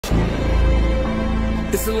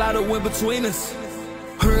It's a lot of wind between us.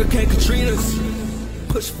 Hurricane Katrina's.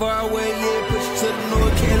 Push far away, yeah, push to the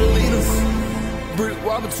North Carolinas. Brick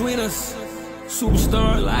wall between us.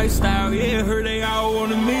 Superstar lifestyle, yeah, heard they all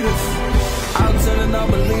wanna meet us. I'm telling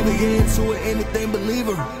unbeliever, yeah, into it, anything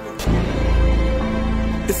believer.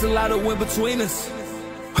 It's a lot of wind between us.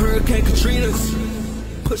 Hurricane Katrina's.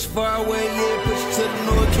 Push far away, yeah, push to the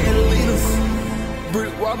North Carolinas.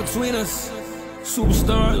 Brick wall between us.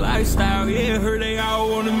 Superstar lifestyle, yeah, heard they all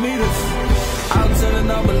wanna meet us. I'm telling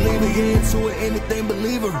unbeliever, yeah, into it, anything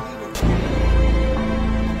believer.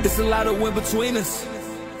 It's a lot of wind between us.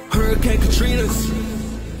 Hurricane Katrina's.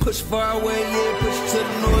 Push far away, yeah, push to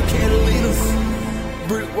the North Carolinas.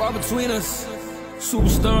 Brick wall between us.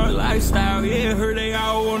 Superstar lifestyle, yeah, heard they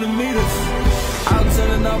all wanna meet us. I'm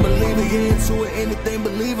telling unbeliever, yeah, into it, anything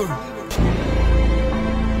believer.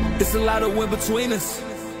 It's a lot of wind between us.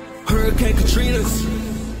 Hurricane Katrina's.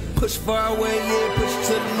 Push far away, yeah, push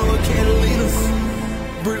to the North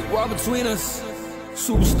Carolinas. Brick wall between us.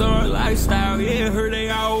 Superstar lifestyle, yeah, heard they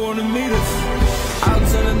all wanna meet us. I'm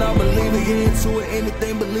telling unbeliever, yeah, into it,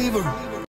 anything believer.